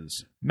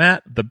is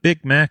Matt the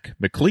Big Mac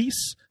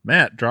McLeese.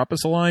 Matt, drop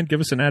us a line,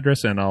 give us an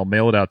address, and I'll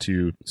mail it out to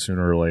you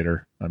sooner or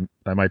later.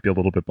 I might be a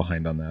little bit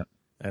behind on that.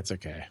 That's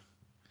okay.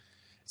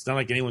 It's not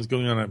like anyone's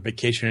going on a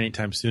vacation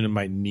anytime soon and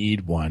might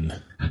need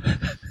one.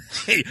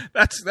 Hey,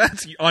 that's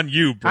on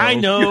you, bro. I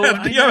know.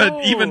 You have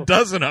an even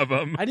dozen of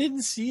them. I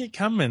didn't see it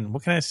coming.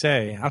 What can I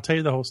say? I'll tell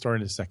you the whole story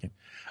in a second.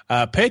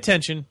 Pay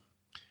attention.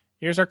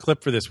 Here's our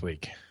clip for this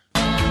week.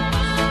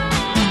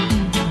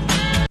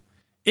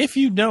 If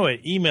you know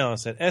it, email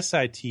us at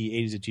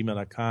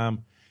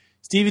sit80s@gmail.com,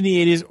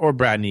 StevenThe80s or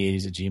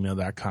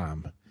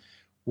BradInThe80s@gmail.com.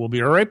 We'll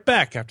be right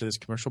back after this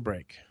commercial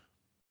break.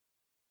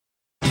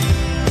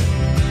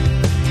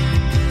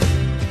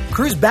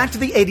 Cruise back to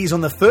the 80s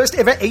on the first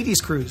ever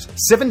 80s cruise.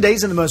 7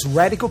 days in the most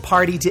radical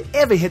party to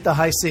ever hit the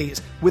high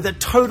seas, with a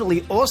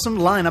totally awesome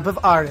lineup of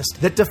artists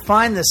that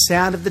define the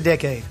sound of the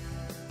decade.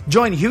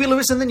 Join Huey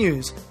Lewis and the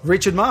News,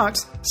 Richard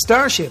Marx,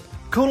 Starship,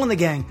 Kool and the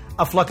Gang,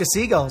 A Flock of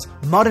Seagulls,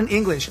 Modern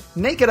English,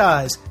 Naked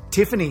Eyes,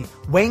 Tiffany,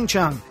 Wang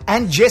Chung,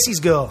 and Jessie's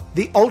Girl,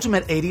 the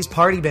ultimate 80s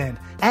party band,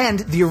 and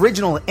the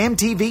original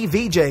MTV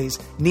VJs,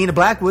 Nina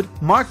Blackwood,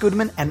 Mark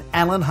Goodman, and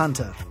Alan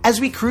Hunter. As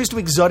we cruise to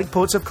exotic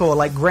ports of call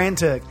like Grand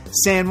Turk,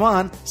 San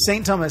Juan,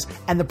 St. Thomas,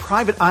 and the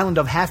private island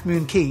of Half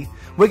Moon Cay,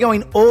 we're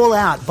going all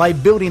out by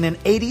building an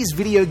 80s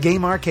video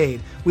game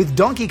arcade with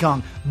Donkey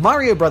Kong,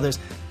 Mario Brothers,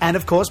 and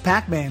of course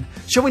Pac-Man,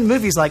 showing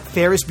movies like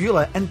Ferris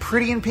Bueller and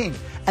Pretty in Pink,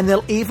 and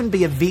there'll even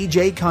be a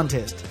VJ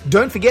contest.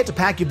 Don't forget to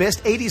pack your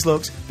best 80s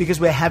looks because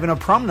we're having a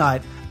prom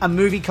night, a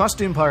movie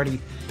costume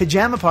party,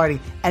 pajama party,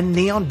 and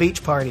neon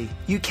beach party.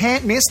 You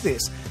can't miss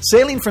this.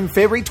 Sailing from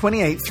February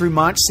 28th through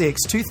March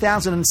 6,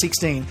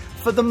 2016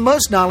 for the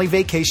most gnarly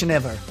vacation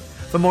ever.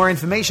 For more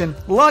information,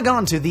 log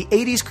on to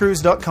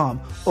the80scruise.com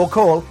or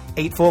call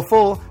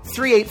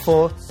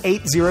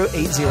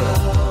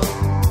 844-384-8080.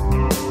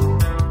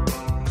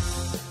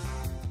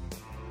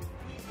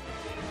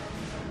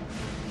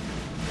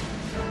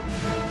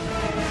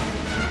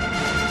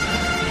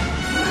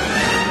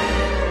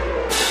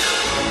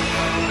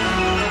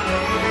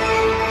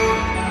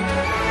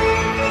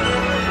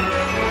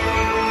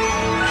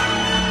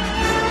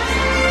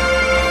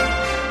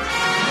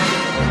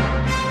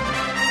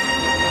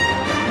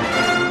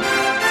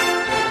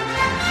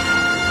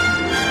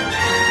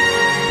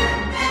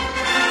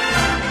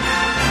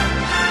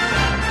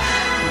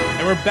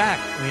 Back.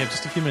 We have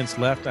just a few minutes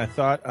left. I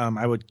thought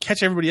I would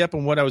catch everybody up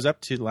on what I was up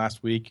to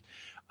last week.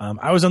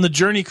 I was on the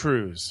Journey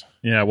cruise.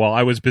 Yeah, well,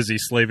 I was busy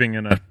slaving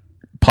in a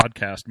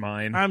podcast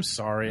mine. I'm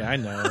sorry. I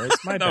know.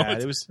 It's my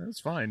bad. It was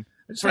fine.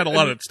 I just had a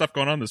lot of stuff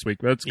going on this week,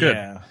 but that's good.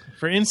 Yeah.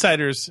 For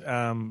insiders,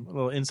 a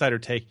little insider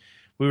take.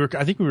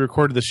 I think we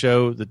recorded the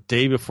show the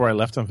day before I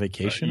left on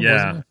vacation.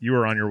 Yeah, you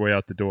were on your way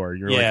out the door.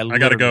 You're like, I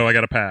gotta go. I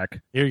gotta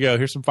pack. Here you go.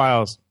 Here's some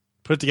files.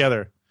 Put it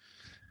together.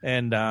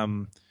 And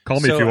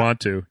call me if you want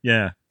to.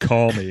 Yeah,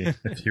 call me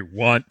if you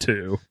want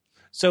to.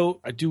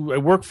 So I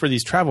work for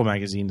these travel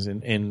magazines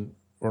in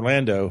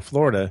Orlando,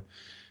 Florida,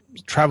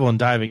 travel and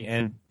diving,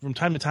 and from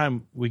time to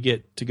time we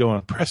get to go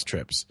on press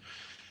trips.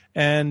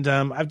 And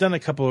I've done a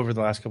couple over the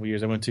last couple of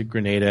years. I went to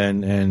Grenada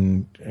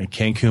and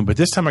Cancun, but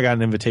this time I got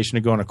an invitation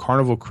to go on a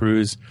Carnival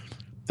cruise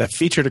that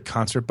featured a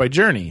concert by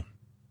Journey.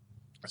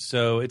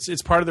 So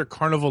it's part of their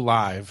Carnival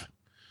Live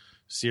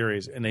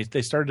series, and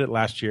they started it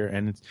last year.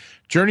 And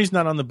Journey's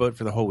not on the boat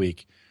for the whole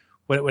week.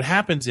 What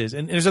happens is,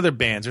 and there's other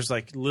bands. There's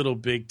like Little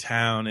Big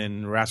Town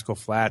and Rascal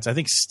Flatts. I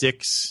think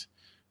Styx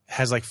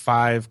has like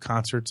 5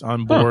 concerts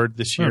on board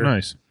this year. Oh,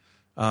 nice.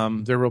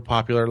 They're real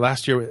popular.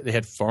 Last year they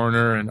had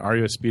Foreigner and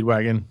REO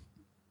Speedwagon.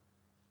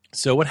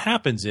 So what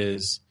happens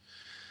is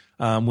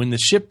when the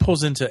ship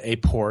pulls into a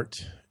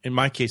port, in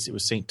my case it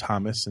was St.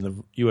 Thomas in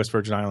the U.S.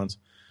 Virgin Islands,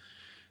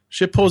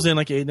 ship pulls in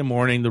like 8 in the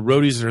morning. The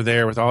roadies are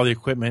there with all the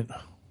equipment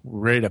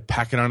ready to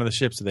pack it onto the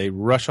ship. So they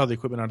rush all the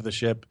equipment onto the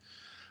ship.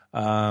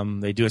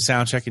 They do a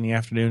sound check in the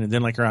afternoon, and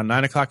then like around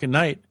 9 o'clock at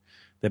night,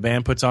 The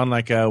band puts on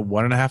like a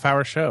 1.5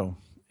 hour show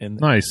in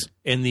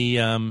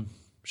the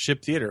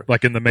ship theater,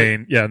 like in the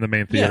main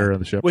theater of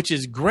the ship, which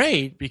is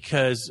great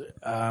because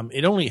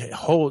it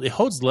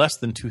holds less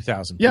than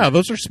 2,000 people. Yeah,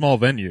 those are small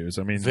venues.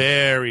 I mean,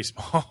 very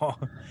small.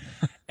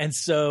 And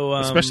so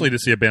especially to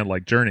see a band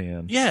like Journey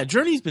in. Yeah,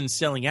 Journey's been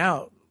selling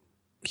out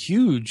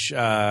huge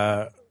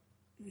outdoor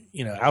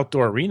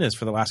arenas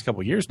for the last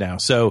couple of years now.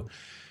 So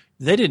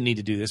they didn't need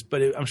to do this,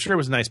 but I'm sure it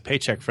was a nice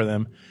paycheck for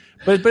them.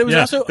 But it was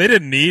also, they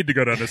didn't need to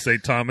go down to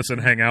St. Thomas and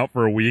hang out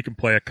for a week and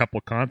play a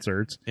couple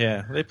concerts.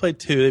 Yeah, they played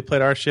 2. They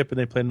played our ship and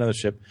they played another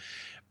ship.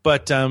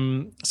 But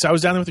so I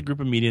was down there with a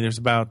group of media. And there's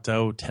about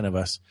 10 of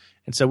us,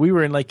 and so we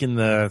were in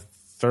the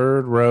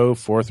 3rd row,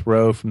 4th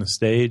row from the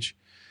stage.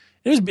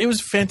 It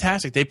was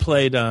fantastic. They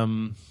played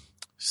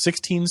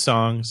 16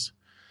 songs,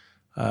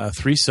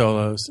 3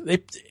 solos.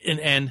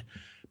 And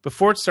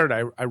before it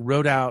started, I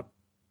wrote out.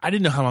 I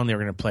didn't know how long they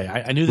were going to play.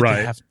 I knew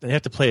that they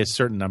have to play a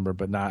certain number,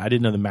 but I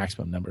didn't know the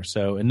maximum number.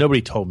 And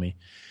nobody told me.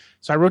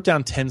 So I wrote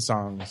down 10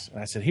 songs,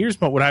 and I said, "Here's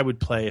what I would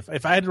play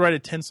if I had to write a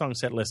 10-song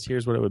set list.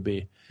 Here's what it would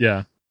be."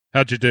 Yeah,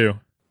 how'd you do?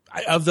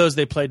 Of those,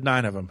 they played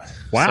 9 of them.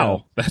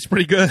 Wow, that's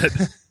pretty good.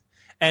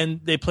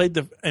 And they played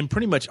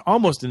pretty much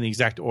almost in the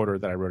exact order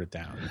that I wrote it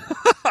down.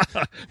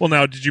 Well,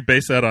 now, did you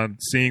base that on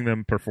seeing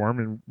them perform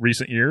in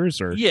recent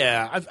years, or?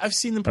 Yeah, I've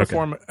seen them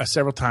perform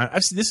several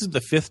times. This is the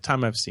 5th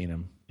time I've seen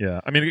them. Yeah,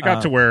 I mean, it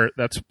got to where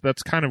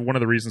that's kind of one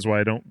of the reasons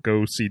why I don't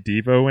go see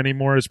Devo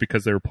anymore is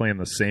because they were playing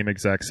the same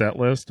exact set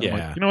list. I'm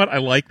like, you know what? I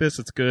like this;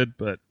 it's good,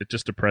 but it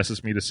just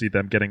depresses me to see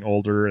them getting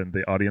older and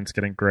the audience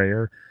getting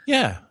grayer.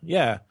 Yeah.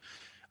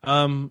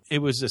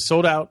 It was a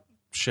sold out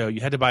show. You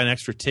had to buy an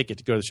extra ticket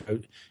to go to the show.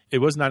 It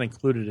was not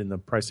included in the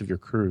price of your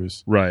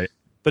cruise, right?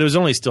 But it was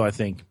only still, I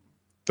think,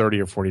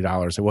 $30 or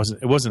 $40.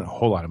 It wasn't a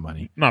whole lot of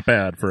money. Not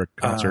bad for a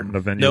concert in a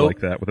venue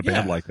like that with a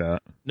band like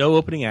that. No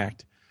opening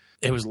act.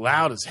 It was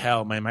loud as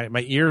hell.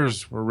 My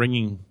ears were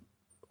ringing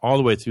all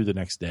the way through the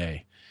next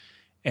day.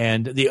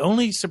 And the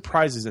only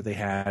surprises that they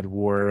had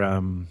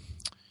were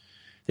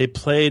they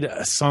played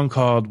a song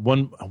called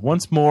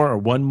Once More or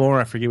One More.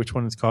 I forget which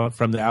one it's called,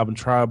 from the album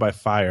Trial by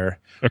Fire,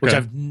 which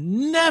I've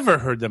never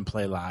heard them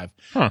play live.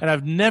 And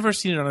I've never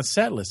seen it on a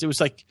set list.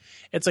 It's like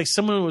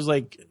someone was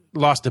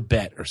lost a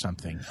bet or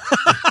something.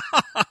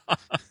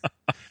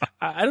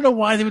 I don't know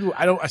why they would.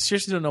 I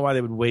seriously don't know why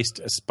they would waste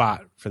a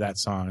spot for that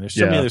song. There's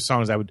so many other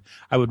songs I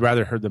would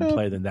rather heard them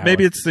play than that.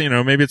 Maybe it's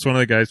maybe it's one of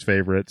the guys'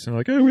 favorites. And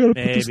like, oh, we got to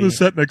put this in the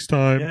set next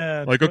time.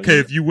 Yeah,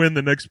 if you win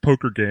the next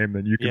poker game,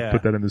 then you can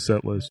put that in the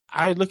set list.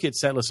 I look at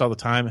set lists all the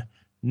time.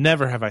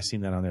 Never have I seen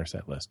that on their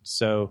set list.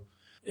 So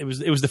it was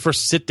the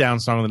first sit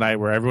down song of the night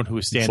where everyone who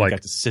was standing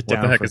got to sit down.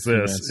 What the heck for is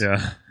this?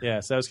 Minutes.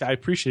 Yeah. So I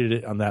appreciated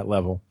it on that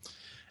level.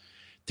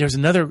 There's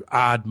another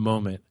odd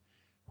moment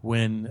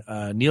when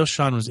Neil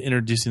Schon was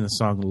introducing the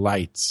song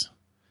Lights,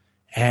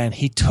 and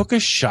he took a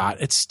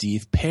shot at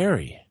Steve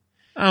Perry.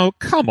 Oh,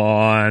 come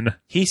on.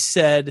 He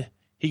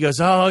goes,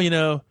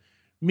 oh,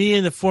 me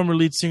and the former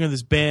lead singer of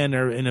this band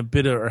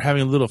are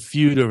having a little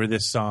feud over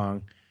this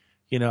song.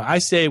 I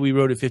say we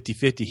wrote it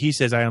 50-50. He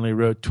says I only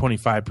wrote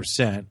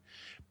 25%.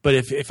 But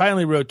if I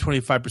only wrote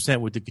 25%,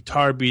 would the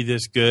guitar be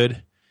this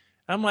good?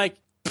 I'm like,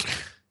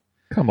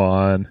 come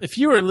on. If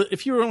you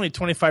were only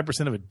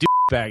 25% of a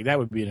douchebag, that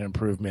would be an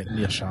improvement,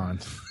 Neil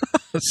Schon.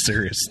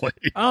 Seriously.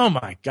 Oh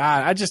my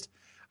God.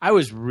 I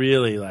was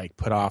really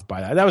put off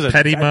by that. That was a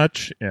petty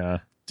much. Yeah.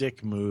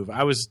 Dick move.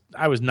 I was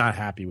not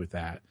happy with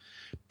that.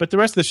 But the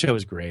rest of the show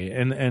was great.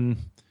 And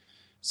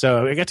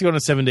so I got to go on a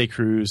 7-day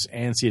cruise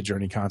and see a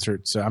Journey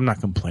concert. So I'm not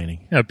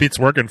complaining. Yeah. It beats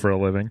working for a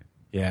living.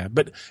 Yeah.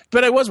 But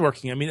I was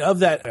working. I mean, of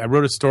that, I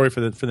wrote a story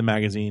for the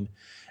magazine,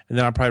 and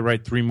then I'll probably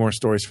write 3 more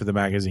stories for the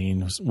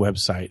magazine's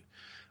website.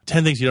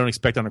 10 things you don't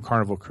expect on a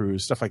Carnival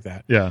cruise, stuff like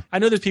that. Yeah. I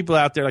know there's people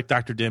out there like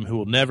Dr. Dim who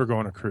will never go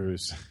on a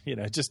cruise.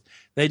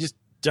 They just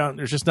don't,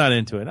 they're just not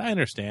into it. I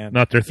understand.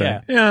 Not their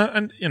thing. Yeah.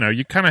 And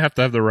you kind of have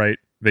to have the right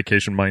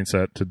vacation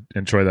mindset to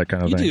enjoy that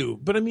kind of thing. You do.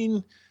 But I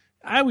mean,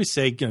 I always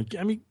say,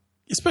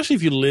 especially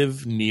if you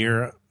live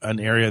near an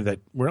area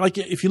where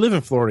if you live in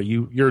Florida,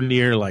 you're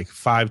near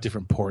 5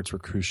 different ports where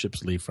cruise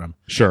ships leave from.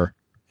 Sure.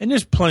 And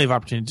there's plenty of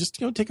opportunity. Just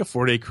take a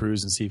 4-day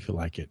cruise and see if you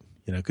like it.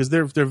 Because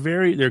they're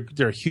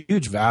a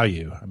huge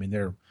value. I mean,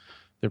 they're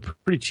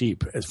pretty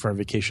cheap as for a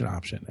vacation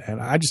option,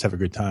 and I just have a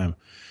good time.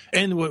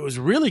 And what was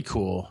really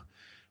cool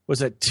was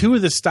that 2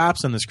 of the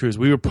stops on this cruise,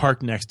 we were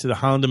parked next to the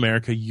Holland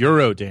America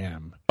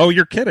Eurodam. Oh,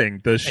 you're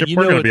kidding! The ship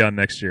we're going to be on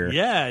next year.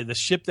 Yeah, the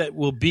ship that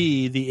will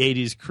be the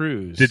 '80s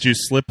cruise. Did you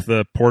slip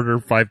the porter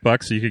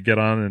 $5 so you could get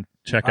on and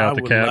check out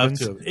the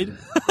cabins? Love to.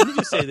 Let me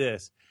just say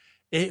this: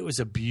 it was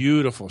a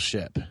beautiful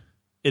ship.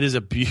 It is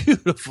a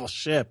beautiful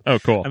ship. Oh,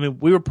 cool. I mean,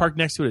 we were parked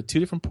next to it at 2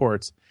 different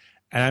ports,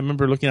 and I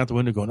remember looking out the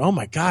window going, oh,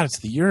 my God, it's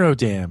the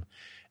Eurodam.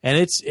 And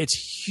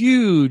it's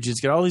huge. It's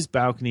got all these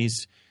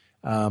balconies,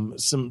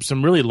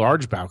 some really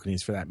large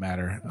balconies for that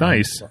matter.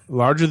 Nice.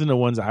 Larger than the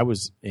ones I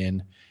was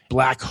in.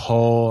 black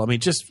hull. I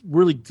mean, just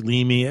really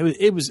gleamy.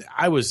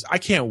 I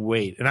can't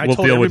wait. And we'll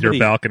deal with your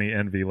balcony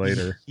envy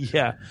later.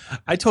 Yeah.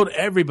 I told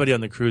everybody on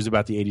the cruise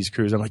about the 80s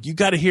cruise. I'm like, you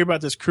got to hear about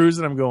this cruise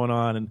that I'm going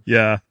on. And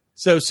yeah.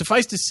 So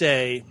suffice to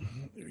say,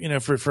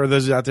 for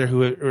those out there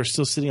who are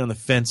still sitting on the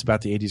fence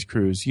about the 80s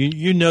cruise,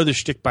 you know the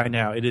shtick by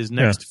now. It is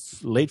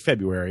next late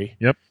February.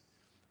 Yep.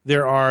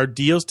 There are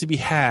deals to be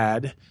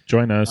had.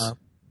 Join us.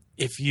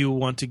 If you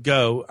want to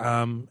go.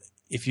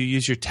 If you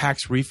use your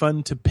tax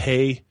refund to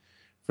pay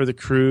for the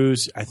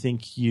cruise, I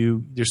think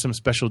there's some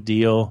special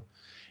deal.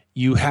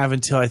 You have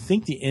until I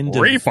think the end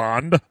of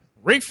refund.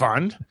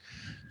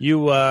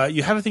 You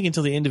have I think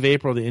until the end of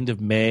April, the end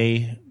of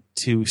May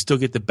to still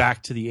get the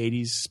back to the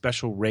 80s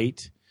special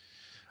rate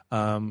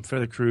for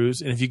the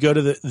cruise. And if you go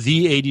to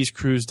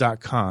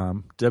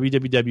the80scruise.com,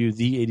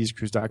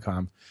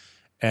 www.the80scruise.com,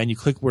 and you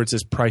click where it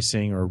says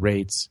pricing or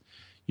rates,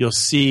 you'll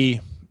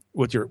see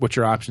what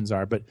your options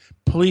are. But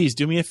please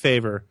do me a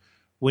favor.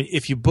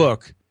 If you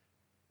book,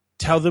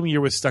 tell them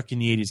you're with Stuck in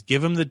the 80s.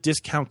 Give them the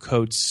discount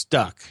code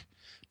STUCK.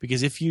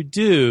 Because if you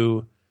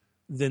do,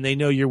 then they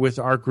know you're with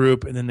our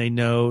group, and then they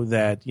know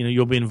that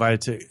you'll be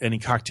invited to any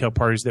cocktail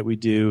parties that we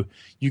do.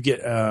 You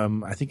get,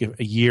 I think,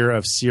 a year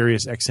of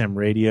Sirius XM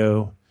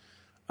radio,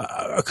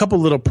 a couple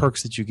little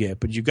perks that you get,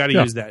 but you got to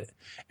use that.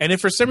 And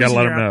if for some reason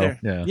you're out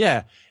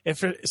there, if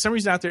for some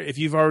reason out there, if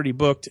you've already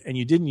booked and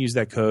you didn't use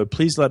that code,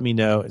 please let me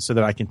know so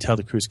that I can tell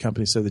the cruise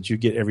company so that you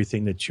get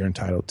everything that you're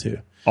entitled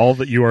to. All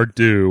that you are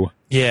due.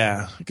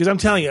 Yeah, because I'm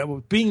telling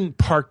you, being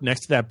parked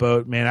next to that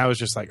boat, man, I was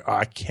just like,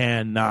 I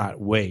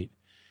cannot wait.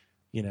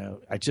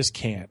 I just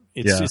can't.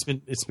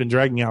 It's been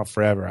dragging out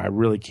forever. I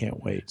really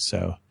can't wait.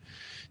 So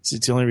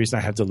it's the only reason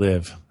I have to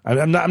live.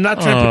 I'm not trying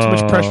to put too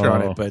much pressure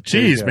on it, but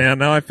geez, man,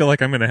 now I feel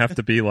like I'm going to have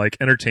to be like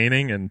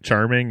entertaining and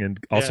charming, and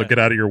also get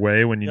out of your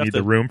way when you need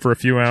the room for a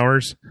few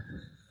hours.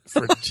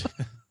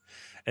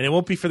 And it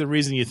won't be for the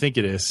reason you think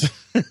it is.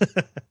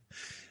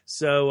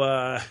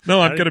 So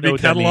no, I'm going to be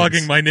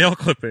cataloging my nail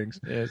clippings.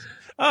 Yes.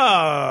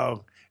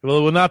 Oh, well,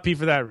 it will not be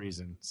for that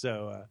reason.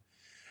 So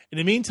in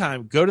the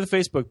meantime, go to the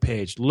Facebook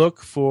page.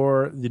 Look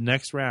for the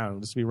next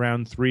round. This will be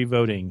round 3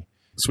 voting.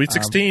 Sweet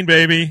 16,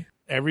 baby.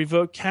 Every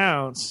vote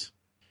counts.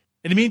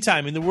 In the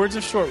meantime, in the words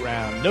of Short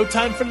Round, no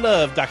time for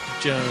love,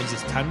 Dr. Jones.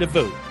 It's time to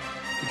vote.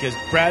 Because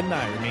Brad and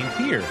I remain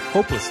here,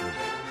 hopelessly,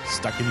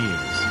 stuck in the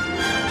 80s.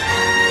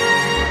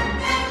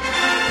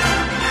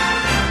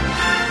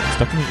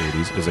 Stuck in the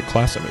 80s is a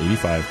Class of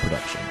 85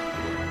 production.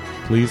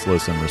 Please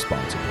listen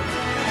responsibly.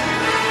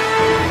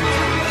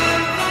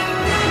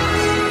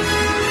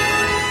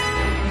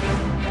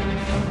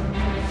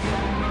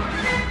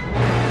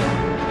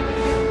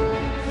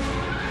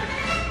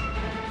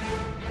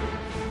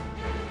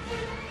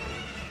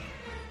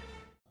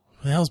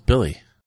 Who the hell's Billy?